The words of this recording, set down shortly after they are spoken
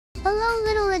Hello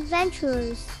little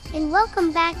adventurers, and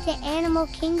welcome back to Animal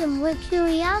Kingdom where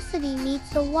curiosity meets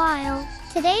the wild.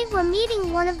 Today we're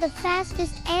meeting one of the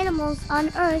fastest animals on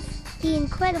Earth, the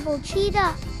incredible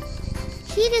cheetah.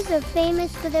 Cheetahs are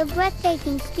famous for their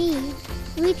breathtaking speed,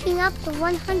 reaching up to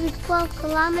 112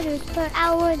 kilometers per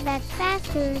hour. That's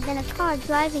faster than a car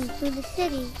driving through the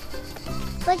city.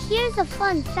 But here's a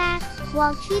fun fact,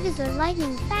 while cheetahs are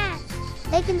lightning fast,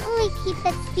 they can only keep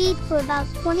that speed for about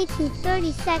 20 to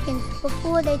 30 seconds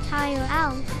before they tire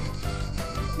out.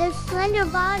 Their slender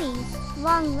bodies,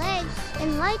 long legs,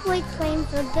 and lightweight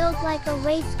frames are built like a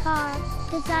race car,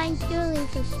 designed purely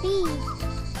for speed.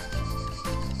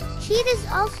 Cheetahs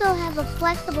also have a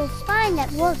flexible spine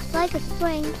that works like a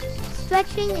spring,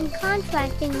 stretching and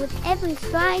contracting with every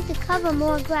stride to cover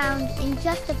more ground in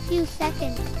just a few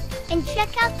seconds. And check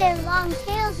out their long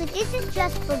tails. It isn't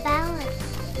just for balance.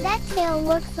 That tail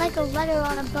works like a rudder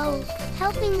on a boat,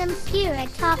 helping them steer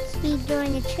at top speed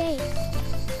during a chase.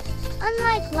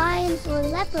 Unlike lions or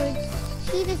leopards,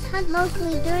 cheetahs hunt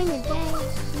mostly during the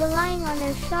day, relying on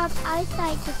their sharp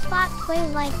eyesight to spot prey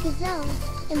like gazelles,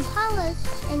 impalas,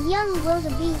 and young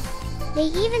wildebeest. They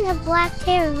even have black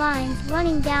tear lines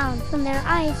running down from their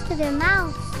eyes to their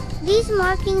mouths. These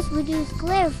markings reduce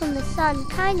glare from the sun,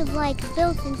 kind of like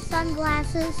built-in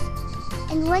sunglasses.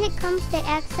 And when it comes to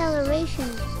acceleration,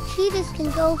 cheetahs can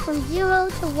go from 0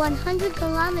 to 100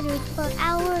 kilometers per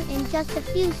hour in just a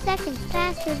few seconds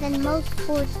faster than most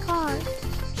sports cars.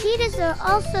 Cheetahs are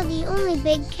also the only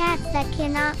big cats that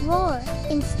cannot roar.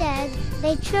 Instead,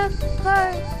 they chirp,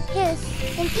 purr,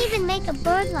 hiss, and even make a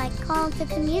bird-like call to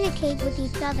communicate with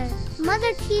each other.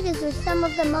 Mother cheetahs are some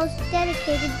of the most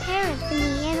dedicated parents in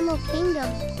the animal kingdom,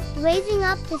 raising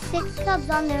up to 6 cubs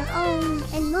on their own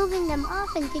and moving them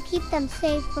often to keep them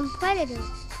safe from predators.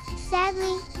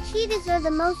 Sadly, cheetahs are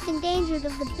the most endangered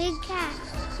of the big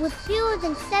cats, with fewer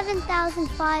than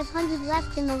 7,500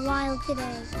 left in the wild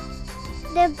today.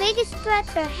 Their biggest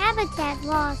threats are habitat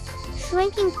loss,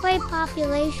 shrinking prey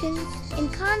populations,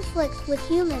 and conflicts with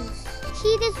humans.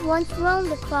 Cheetahs once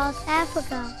roamed across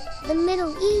Africa, the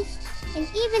Middle East, and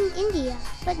even India,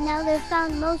 but now they're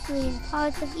found mostly in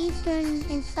parts of eastern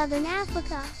and southern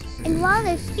Africa. And while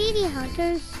they're speedy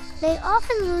hunters, they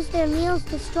often lose their meals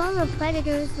to stronger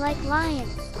predators like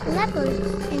lions, leopards,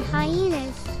 and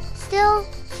hyenas. Still,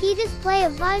 cheetahs play a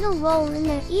vital role in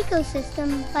their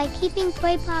ecosystem by keeping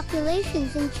prey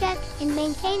populations in check and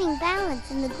maintaining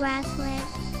balance in the grassland.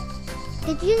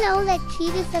 Did you know that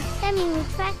cheetahs have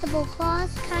semi-retractable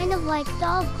claws, kind of like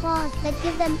dog claws, that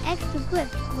give them extra grip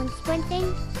when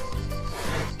sprinting?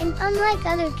 And unlike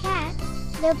other cats,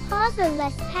 their paws are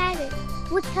less padded,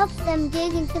 which helps them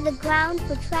dig into the ground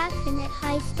for traction at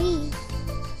high speeds.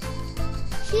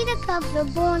 Cheetah cubs are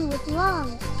born with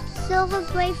long,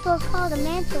 silver-gray fur called a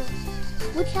mantle,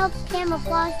 which helps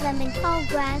camouflage them in tall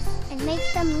grass and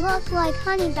makes them look like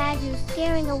honey badgers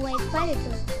scaring away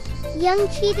predators. Young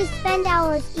cheetahs spend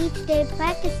hours each day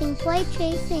practicing play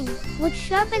chasing, which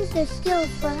sharpens their skills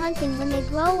for hunting when they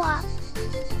grow up.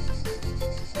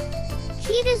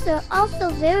 Cheetahs are also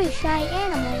very shy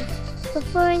animals,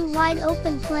 preferring wide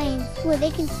open plains where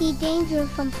they can see danger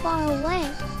from far away.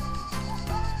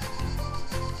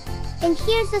 And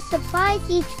here's a surprise,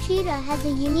 each cheetah has a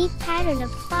unique pattern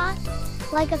of spots,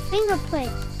 like a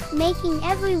fingerprint, making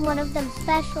every one of them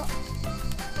special.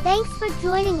 Thanks for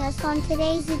joining us on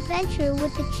today's adventure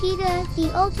with the cheetah,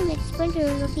 the ultimate sprinter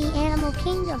of the animal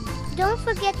kingdom. Don't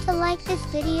forget to like this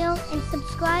video and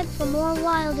subscribe for more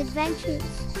wild adventures.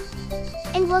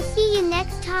 And we'll see you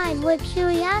next time where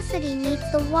curiosity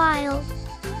meets the wild.